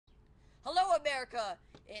America?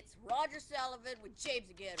 It's Roger Sullivan with James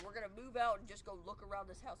again. We're gonna move out and just go look around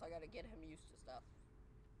this house. I gotta get him used to stuff.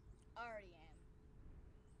 Already am.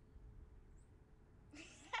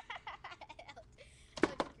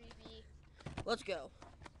 That was creepy. Let's go.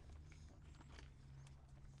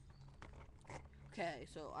 Okay,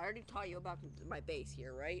 so I already taught you about my base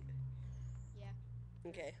here, right? Yeah.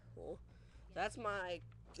 Okay, well, that's my,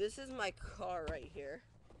 this is my car right here.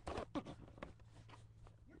 You're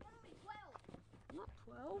only 12. I'm not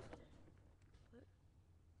 12. What?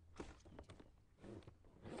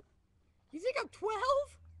 You think I'm 12?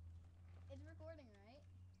 It's recording, right?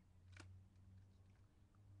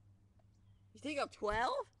 You think I'm 12?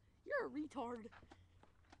 You're a retard.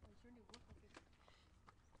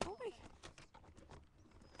 Boy.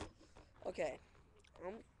 Okay,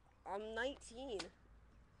 I'm 19.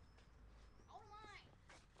 How old am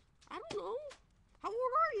I don't know. How old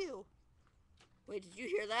are you? Wait, did you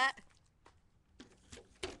hear that?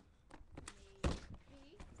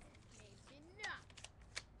 Maybe not.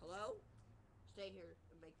 Hello? Stay here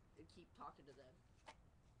and keep talking to them.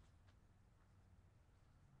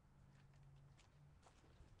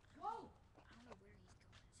 Whoa! I don't know where he's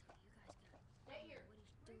going, so you guys gotta Stay here. what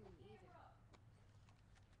he's doing either.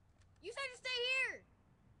 You said to stay here!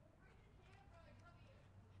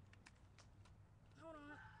 Hold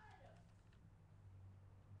on.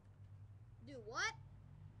 Do what?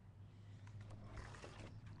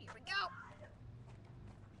 Here we go.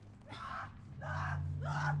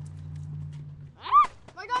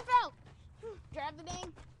 My gun fell! Grab the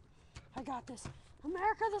thing. I got this.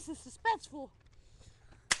 America, this is suspenseful.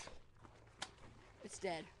 It's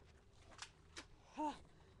dead. Just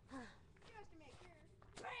to make sure.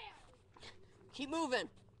 Bam! Keep moving.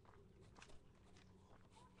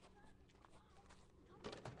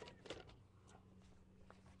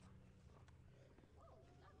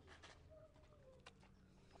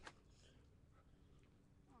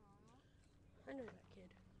 I know that kid.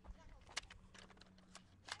 That dog still has a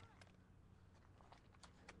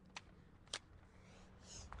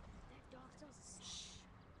sack. That dog still has a sack.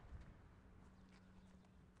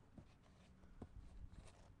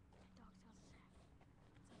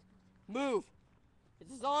 Move.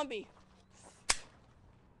 It's a zombie.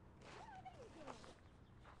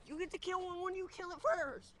 You get to kill one when you kill it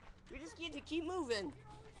first. You just get to keep moving.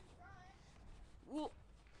 Well,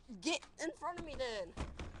 get in front of me then.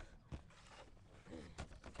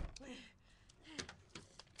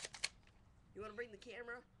 You want to bring the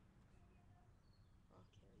camera?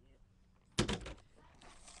 I'll carry it.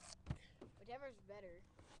 Whichever's better.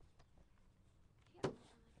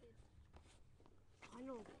 I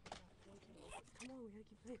know. Come on, we gotta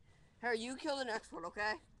keep playing. Harry, you kill the next one, okay?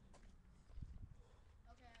 Okay.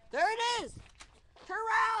 There it is! Turn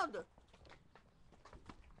around!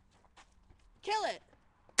 Kill it!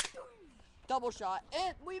 Double shot.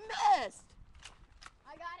 We missed!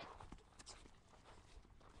 I got it.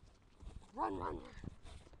 Run, run, run.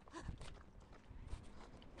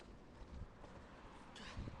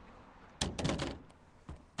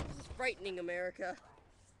 This is frightening, America.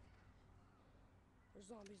 There's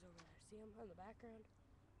zombies over there. See them in the background?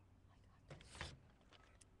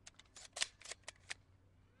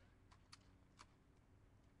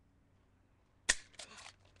 I got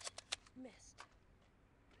this. Missed.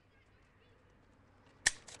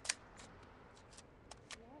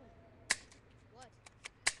 What?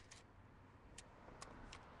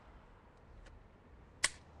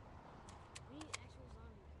 We need actual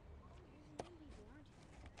zombies. You're using them people, aren't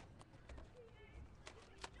you?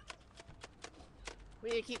 We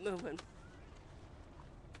need to keep moving.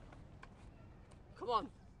 Come on.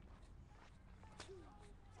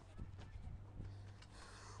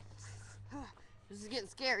 This is getting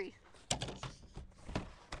scary.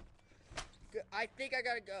 I think I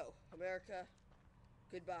gotta go, America.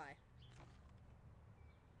 Goodbye.